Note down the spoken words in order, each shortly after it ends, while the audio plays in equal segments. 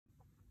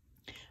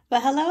Well,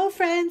 hello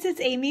friends,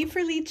 it's Amy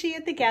Ferlici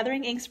at the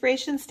Gathering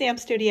Inspiration Stamp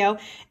Studio,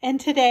 and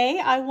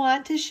today I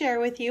want to share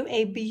with you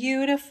a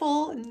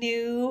beautiful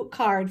new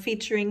card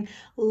featuring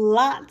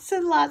lots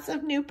and lots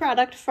of new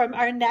product from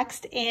our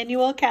next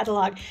annual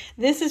catalog.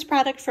 This is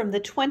product from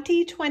the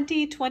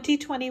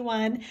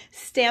 2020-2021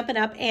 Stampin'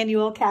 Up!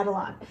 Annual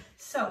Catalog.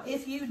 So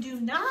if you do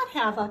not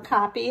have a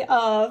copy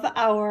of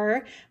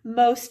our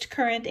most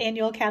current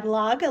annual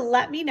catalog,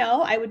 let me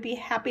know. I would be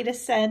happy to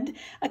send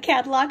a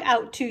catalog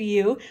out to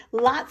you.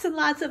 Lots and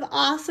lots of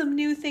awesome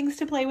new things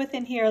to play with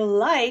in here,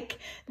 like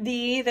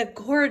the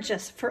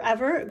gorgeous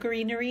Forever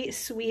Greenery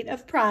suite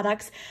of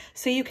products.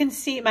 So you can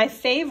see my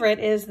favorite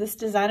is this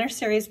designer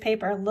series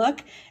paper.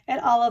 Look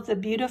at all of the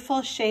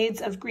beautiful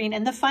shades of green.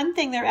 And the fun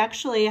thing, they're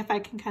actually, if I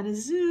can kind of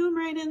zoom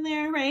right in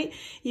there, right,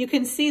 you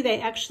can see they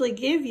actually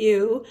give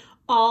you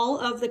all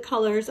of the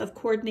colors of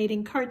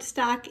coordinating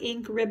cardstock,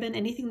 ink, ribbon,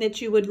 anything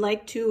that you would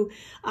like to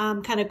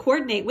kind of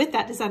coordinate with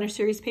that designer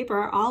series paper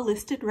are all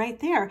listed right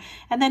there.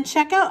 And then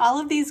check out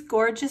all of these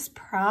gorgeous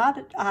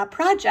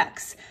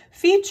projects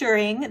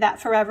featuring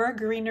that Forever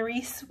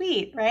Greenery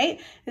suite,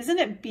 right? Isn't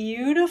it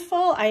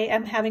beautiful? I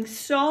am having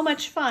so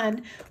much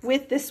fun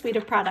with this suite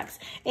of products.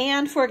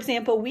 And for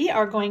example, we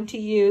are going to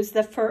use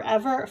the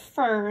Forever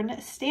Fern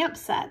stamp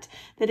set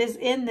that is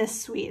in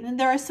this suite. And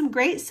there are some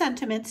great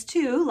sentiments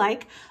too,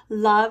 like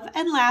love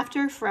and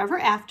laughter forever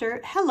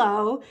after,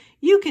 hello,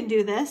 you can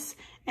do this,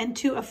 and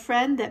to a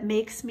friend that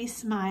makes me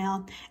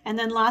smile. And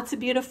then lots of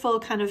beautiful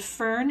kind of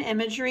fern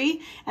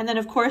imagery. And then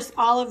of course,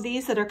 all of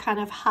these that are kind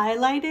of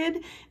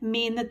highlighted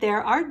mean that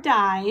there are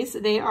dies.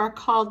 They are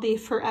called the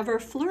Forever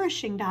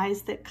Flourishing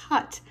dies that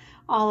cut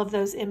all of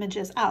those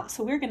images out.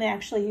 So we're going to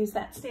actually use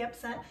that stamp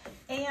set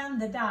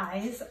and the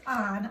dies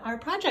on our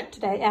project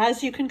today.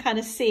 As you can kind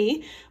of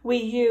see, we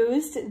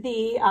used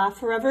the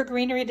Forever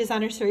Greenery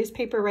Designer Series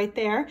paper right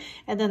there,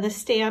 and then the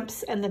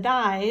stamps and the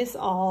dies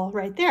all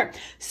right there.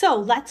 So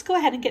let's go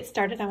ahead and get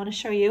started. I want to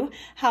show you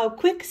how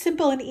quick,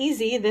 simple, and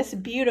easy this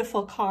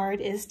beautiful card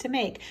is to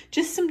make.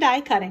 Just some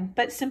die cutting,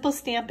 but simple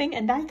stamping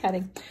and die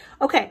cutting.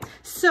 Okay,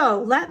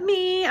 so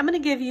I'm going to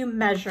give you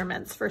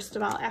measurements first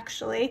of all,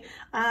 actually.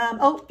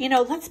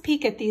 Let's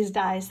peek at these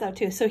dies though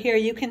too. So here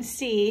you can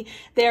see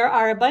there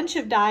are a bunch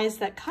of dies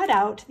that cut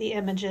out the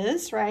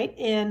images, right,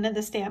 in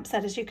the stamp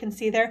set, as you can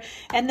see there,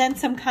 and then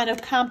some kind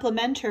of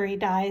complementary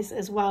dies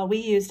as well. We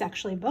used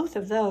actually both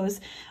of those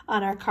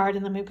on our card,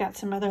 and then we've got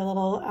some other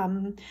little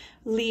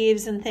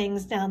leaves and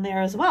things down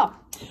there as well.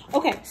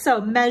 Okay,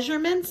 so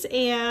measurements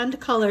and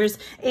colors.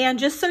 And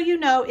just so you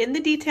know, in the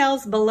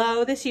details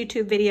below this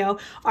YouTube video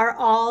are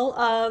all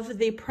of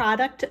the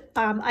product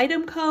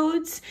item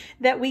codes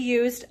that we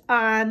used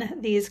on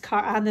this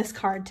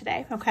card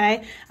today,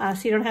 okay?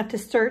 So you don't have to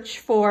search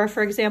for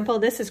example,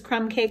 this is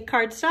Crumb Cake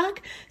cardstock.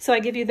 So I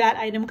give you that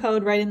item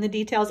code right in the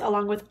details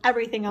along with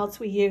everything else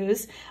we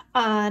use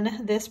on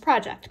this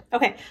project.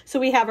 Okay, so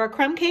we have our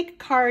Crumb Cake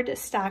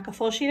cardstock, a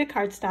full sheet of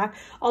cardstock.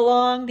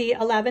 Along the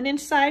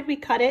 11-inch side, we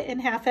cut it in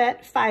half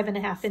at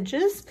 5.5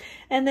 inches.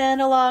 And then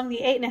along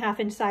the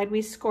 8.5-inch side,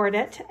 we scored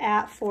it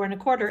at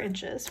 4.25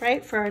 inches,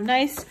 right? For a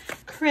nice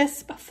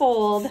crisp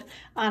fold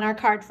on our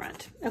card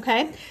front,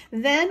 okay?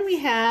 Then we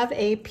have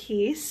a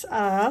piece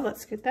of,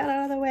 let's get that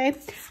out of the way,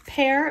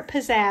 Pear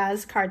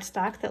Pizzaz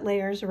cardstock that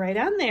layers right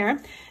on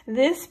there.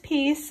 This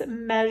piece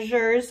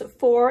measures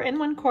 4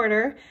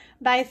 1/4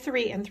 by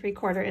 3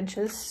 3/4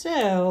 inches.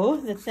 So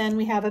that then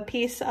we have a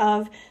piece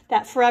of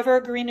that Forever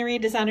Greenery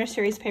Designer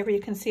Series paper. You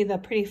can see the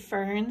pretty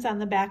ferns on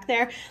the back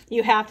there.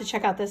 You have to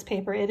check out this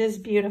paper. It is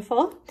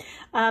beautiful.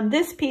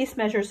 This piece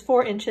measures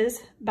 4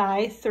 inches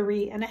by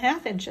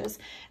 3.5 inches.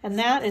 And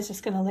that is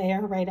just going to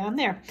layer right on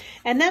there.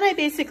 And then I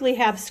basically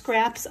have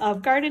scraps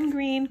of garden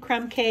green,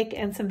 crumb cake,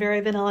 and some very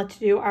vanilla to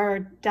do our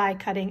die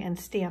cutting and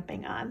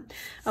stamping on.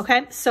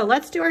 Okay, so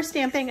let's do our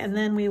stamping and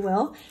then we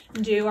will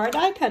do our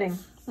die cutting.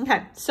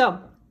 Okay, so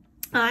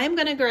I'm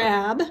going to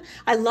grab,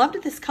 I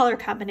loved this color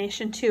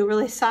combination too,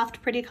 really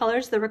soft, pretty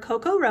colors, the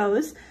Rococo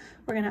Rose.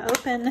 We're going to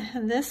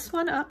open this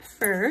one up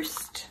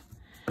first.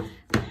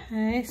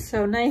 Okay,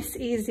 so nice,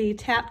 easy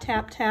tap,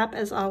 tap, tap.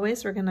 As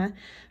always, we're going to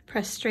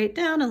press straight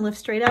down and lift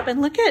straight up.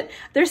 And look at,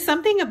 there's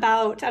something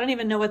about, I don't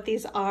even know what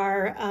these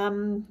are.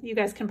 You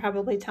guys can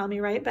probably tell me,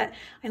 right? But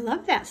I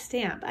love that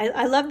stamp.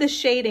 I love the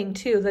shading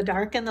too, the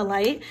dark and the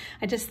light.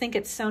 I just think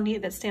it's so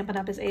neat that Stampin'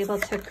 Up! Is able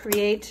to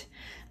create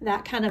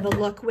that kind of a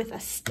look with a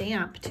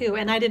stamp too.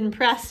 And I didn't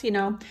press,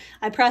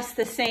 I pressed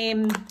the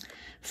same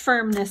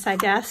firmness, I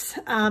guess,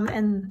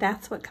 and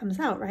that's what comes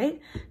out,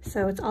 right?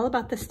 So it's all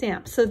about the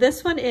stamp. So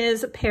this one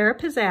is Pear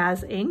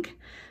Pizzaz ink.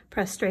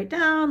 Press straight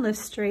down, lift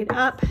straight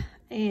up,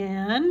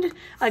 And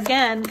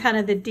again, kind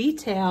of the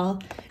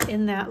detail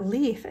in that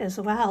leaf as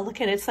well. Look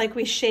at it, it's like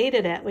we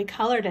shaded it, we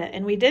colored it,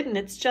 and we didn't,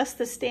 it's just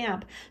the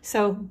stamp.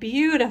 So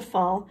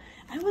beautiful.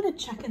 I want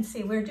to check and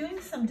see, we're doing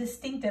some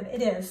distinctive,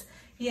 it is,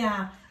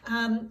 yeah.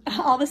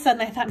 All of a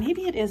sudden I thought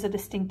maybe it is a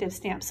distinctive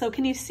stamp. So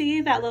can you see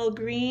that little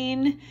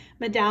green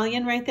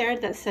medallion right there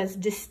that says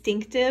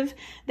distinctive?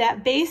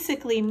 That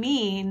basically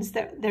means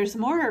that there's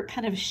more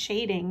kind of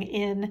shading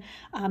in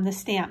the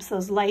stamps,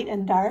 those light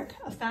and dark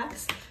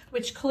effects,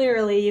 which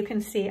clearly you can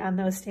see on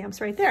those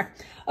stamps right there.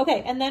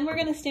 Okay, and then we're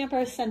gonna stamp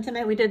our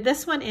sentiment. We did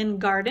this one in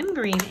Garden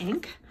Green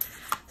ink.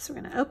 So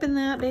we're gonna open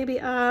that baby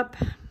up.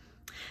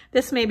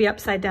 This may be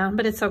upside down,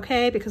 but it's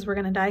okay because we're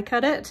gonna die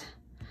cut it.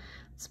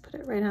 Let's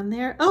put it right on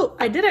there. Oh,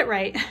 I did it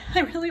right.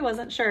 I really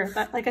wasn't sure,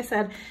 but like I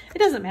said, it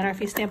doesn't matter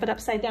if you stamp it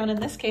upside down in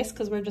this case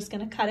because we're just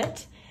gonna cut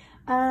it.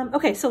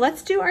 Okay, so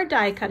let's do our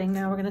die cutting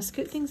now. We're gonna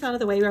scoot things out of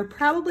the way. We're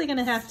probably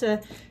gonna have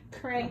to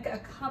crank a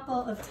couple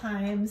of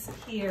times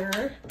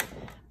here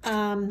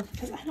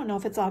because I don't know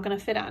if it's all gonna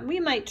fit on.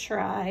 We might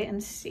try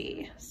and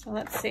see. So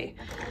let's see.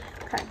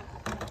 Okay,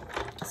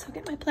 so I'll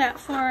get my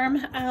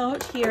platform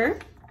out here.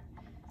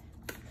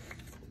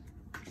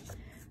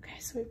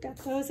 So we've got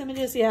those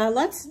images. Yeah,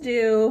 let's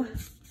do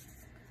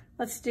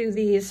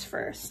these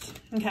first.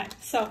 Okay,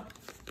 so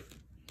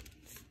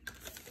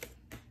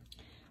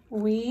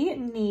we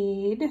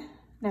need,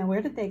 now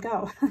where did they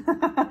go?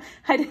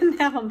 I didn't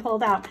have them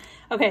pulled out.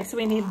 Okay, so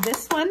we need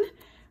this one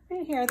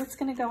right here that's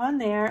gonna go on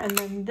there, and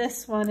then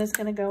this one is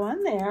gonna go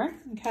on there,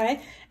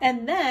 okay?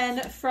 And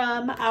then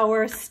from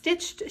our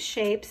stitched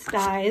shapes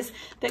dies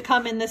that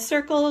come in the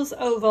circles,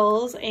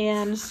 ovals,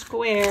 and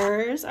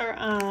squares are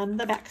on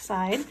the back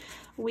side.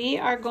 We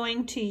are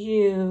going to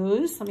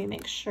use, let me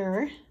make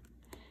sure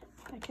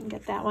I can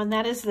get that one.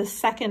 That is the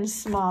second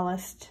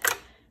smallest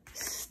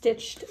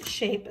stitched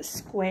shape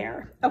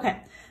square.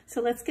 Okay,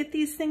 so let's get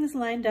these things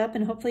lined up,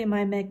 and hopefully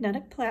my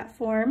magnetic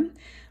platform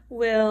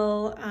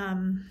will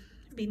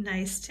be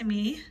nice to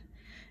me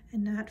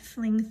and not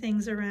fling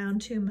things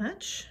around too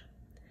much.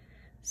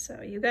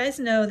 So you guys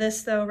know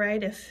this though,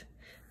 right? If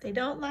they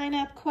don't line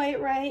up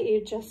quite right,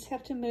 you just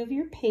have to move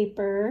your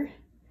paper.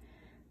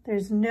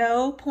 There's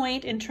no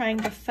point in trying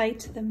to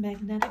fight the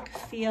magnetic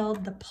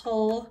field, the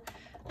pull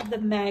of the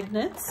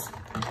magnets.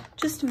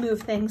 Just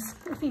move things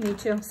if you need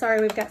to.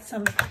 Sorry, we've got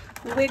some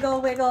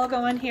wiggle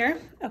going here.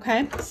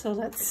 Okay, so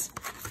let's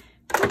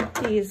get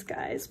these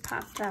guys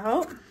popped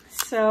out.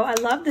 So I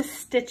love the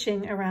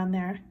stitching around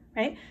there,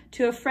 right?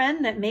 To a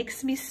friend that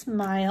makes me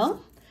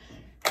smile.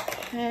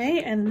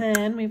 Okay, and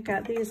then we've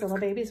got these little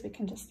babies. We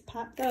can just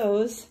pop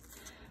those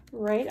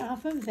right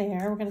off of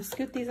there. We're gonna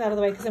scoot these out of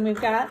the way because then we've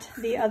got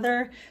the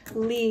other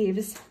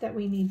leaves that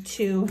we need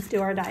to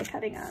do our die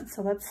cutting on.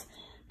 So let's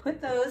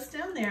put those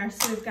down there.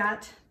 So we've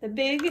got the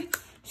big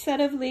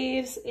set of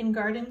leaves in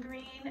Garden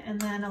Green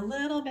and then a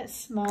little bit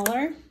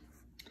smaller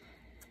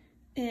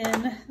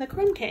in the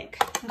Crumb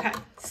Cake. Okay,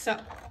 so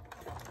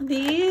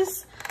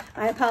these,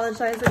 I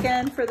apologize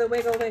again for the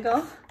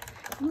wiggle.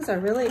 These are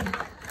really,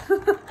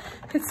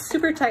 it's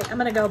super tight. I'm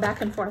gonna go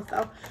back and forth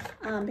though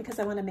because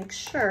I wanna make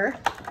sure.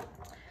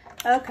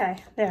 Okay,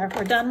 there,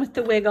 we're done with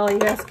the wiggle. You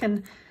guys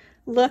can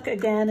look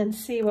again and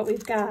see what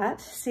we've got.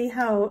 See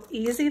how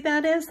easy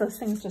that is? Those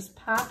things just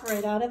pop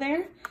right out of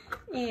there.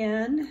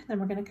 And then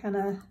we're gonna kind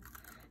of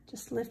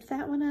just lift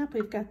that one up.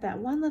 We've got that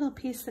one little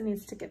piece that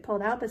needs to get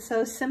pulled out, but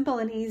so simple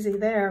and easy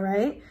there,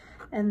 right?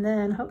 And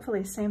then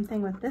hopefully same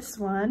thing with this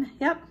one.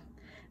 Yep,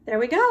 there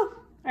we go.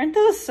 Aren't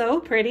those so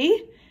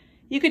pretty?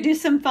 You could do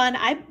some fun.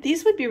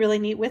 These would be really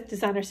neat with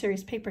designer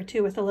series paper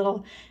too, with a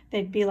little,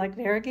 they'd be like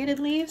variegated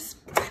leaves.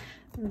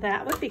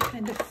 That would be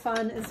kind of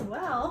fun as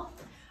well.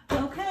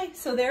 Okay,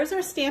 so there's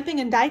our stamping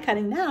and die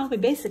cutting. Now we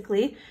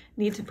basically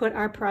need to put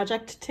our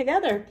project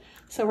together.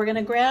 So we're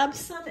gonna grab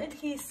some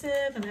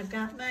adhesive, and I've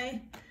got my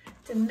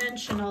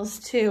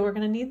dimensionals too. We're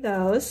gonna need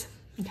those.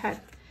 Okay,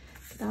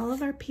 get all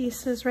of our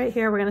pieces right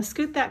here. We're gonna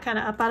scoot that kind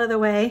of up out of the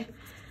way.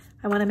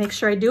 I wanna make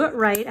sure I do it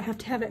right. I have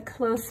to have it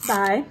close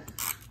by.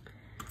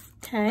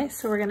 Okay,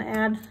 so we're gonna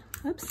add,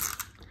 oops,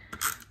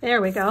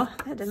 there we go.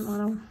 I didn't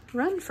wanna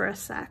run for a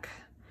sec.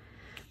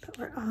 But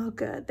we're all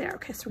good there.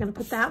 Okay, so we're gonna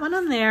put that one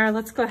on there.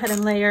 Let's go ahead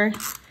and layer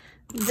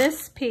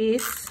this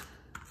piece.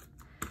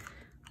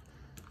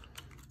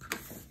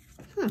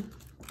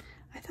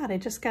 I thought I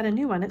just got a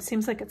new one. It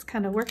seems like it's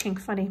kind of working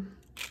funny.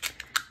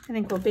 I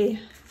think we'll be,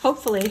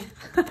 hopefully.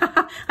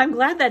 I'm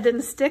glad that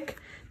didn't stick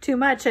too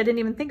much. I didn't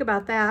even think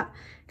about that.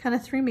 Kind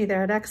of threw me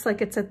there. It acts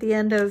like it's at the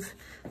end of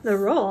the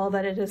roll,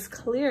 but it is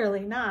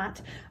clearly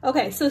not.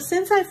 Okay, so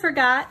since I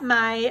forgot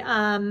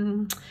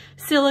my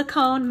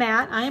silicone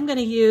mat, I am going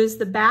to use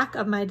the back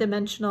of my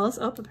dimensionals.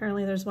 Oh,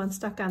 apparently there's one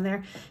stuck on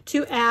there,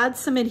 to add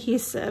some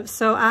adhesive.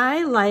 So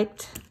I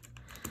liked,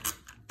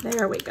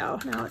 there we go.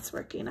 Now it's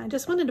working. I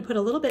just wanted to put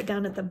a little bit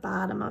down at the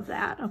bottom of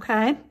that,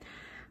 okay?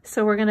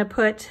 So we're going to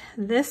put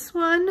this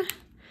one,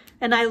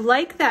 and I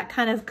like that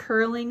kind of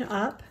curling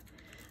up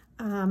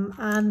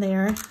on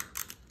there.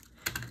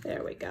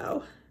 There we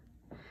go.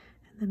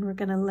 And Then we're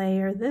gonna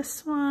layer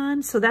this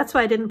one. So that's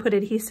why I didn't put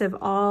adhesive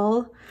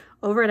all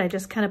over it. I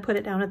just kind of put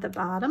it down at the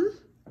bottom.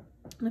 I'm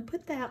gonna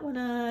put that one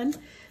on.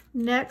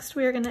 Next,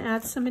 we're gonna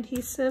add some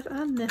adhesive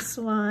on this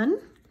one.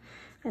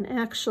 And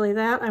actually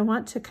that I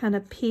want to kind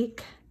of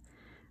peek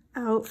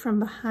out from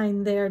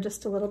behind there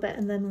just a little bit.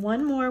 And then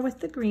one more with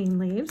the green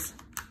leaves.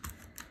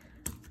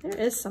 There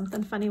is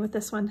something funny with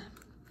this one.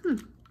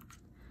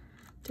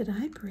 Did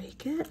I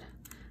break it?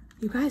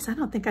 You guys, I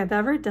don't think I've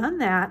ever done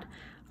that.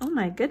 Oh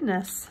my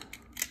goodness.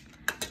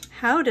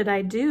 How did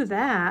I do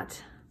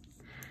that?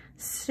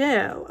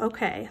 So,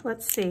 okay,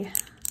 let's see.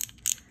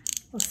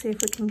 We'll see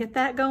if we can get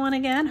that going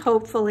again,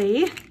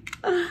 hopefully.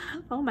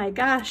 Oh my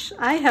gosh,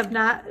 I have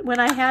not, when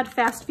I had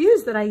fast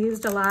views that I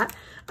used a lot,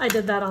 I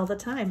did that all the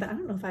time, but I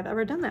don't know if I've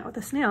ever done that with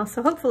a snail.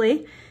 So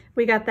hopefully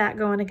we got that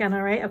going again,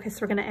 all right? Okay, so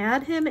we're gonna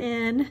add him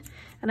in,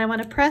 and I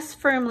wanna press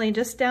firmly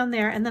just down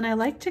there, and then I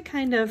like to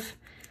kind of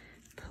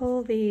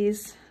pull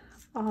these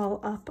all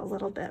up a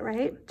little bit,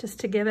 right?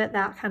 Just to give it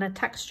that kind of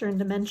texture and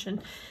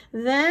dimension.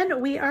 Then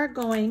we are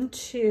going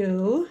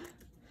to,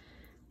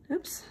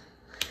 oops.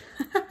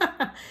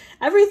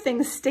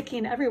 Everything's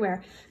sticking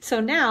everywhere.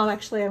 So now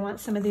actually I want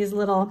some of these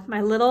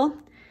my little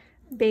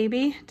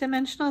baby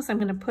dimensionals I'm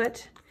gonna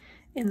put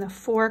in the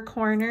four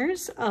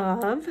corners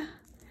of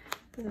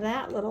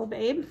that little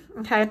babe,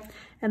 okay?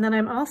 And then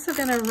I'm also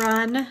gonna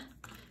run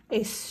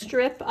a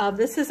strip of,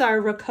 this is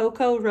our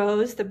Rococo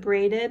Rose, the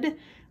braided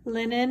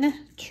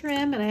linen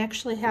trim, and I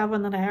actually have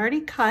one that I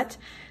already cut.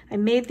 I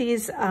made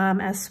these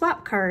as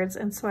swap cards,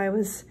 and so I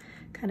was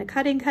kind of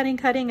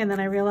cutting, and then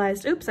I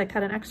realized, oops, I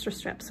cut an extra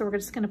strip. So we're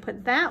just gonna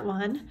put that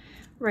one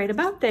right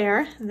about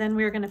there. And then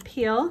we're gonna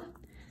peel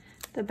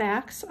the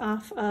backs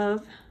off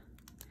of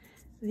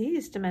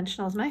these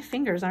dimensionals. My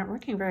fingers aren't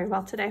working very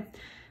well today,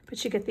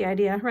 but you get the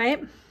idea,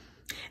 right?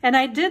 And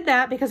I did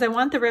that because I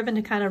want the ribbon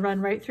to kind of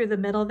run right through the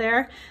middle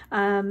there,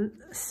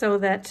 so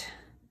that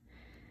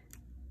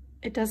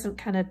it doesn't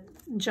kind of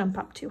jump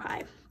up too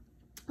high.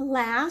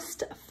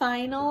 Last,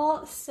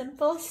 final,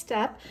 simple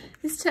step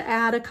is to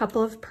add a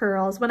couple of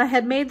pearls. When I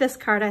had made this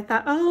card, I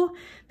thought, oh,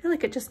 I feel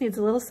like it just needs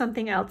a little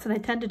something else. And I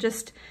tend to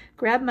just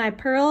grab my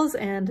pearls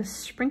and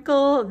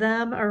sprinkle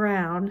them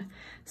around.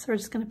 So we're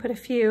just gonna put a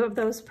few of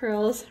those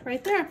pearls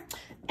right there.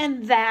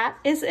 And that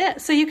is it.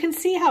 So you can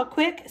see how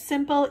quick,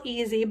 simple,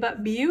 easy,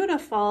 but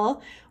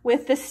beautiful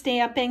with the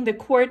stamping, the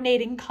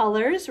coordinating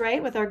colors,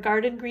 right? With our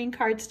garden green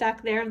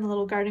cardstock there and the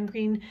little garden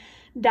green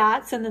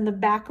dots, and then the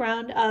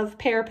background of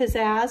Pear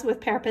Pizzaz with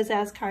Pear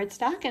Pizzaz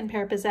cardstock and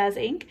Pear Pizzaz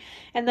ink,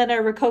 and then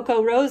our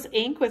Rococo Rose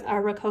ink with our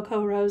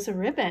Rococo Rose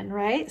ribbon,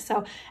 right?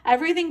 So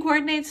everything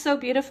coordinates so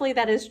beautifully.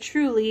 That is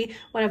truly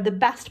one of the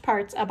best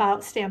parts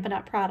about Stampin'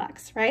 Up!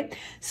 Products, right?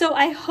 So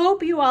I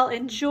hope you all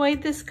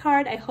enjoyed this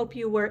card. I hope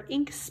you were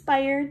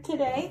ink-spired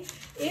today.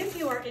 If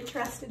you are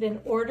interested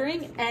in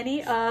ordering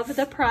any of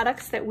the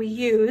products that we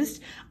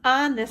used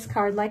on this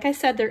card, like I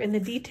said, they're in the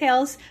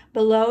details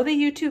below the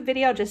YouTube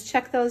video. Just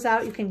check those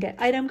out. You can get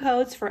item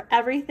codes for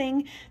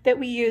everything that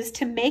we use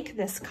to make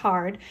this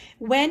card.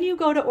 When you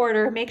go to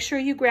order, make sure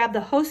you grab the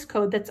host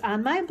code that's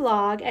on my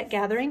blog at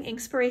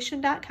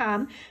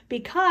gatheringinspiration.com,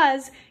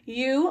 because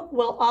you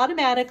will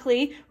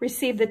automatically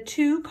receive the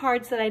 2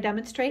 cards that I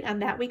demonstrate on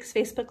that week's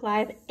Facebook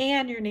Live,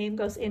 and your name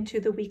goes into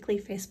the weekly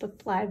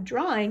Facebook Live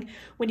drawing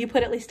when you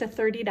put at least a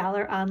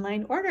 $30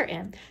 online order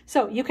in.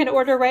 So you can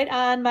order right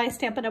on my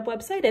Stampin' Up!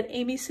 Website at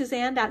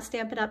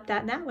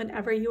amysuzanne.stampinup.net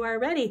whenever you are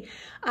ready.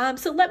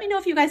 So let me know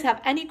if you guys have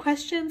any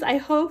questions. I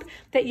hope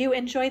that you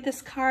enjoyed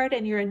this card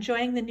and you're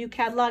enjoying the new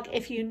catalog.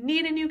 If you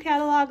need a new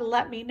catalog,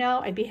 let me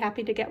know. I'd be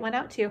happy to get one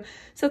out to you.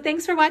 So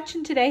thanks for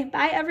watching today.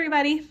 Bye,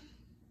 everybody.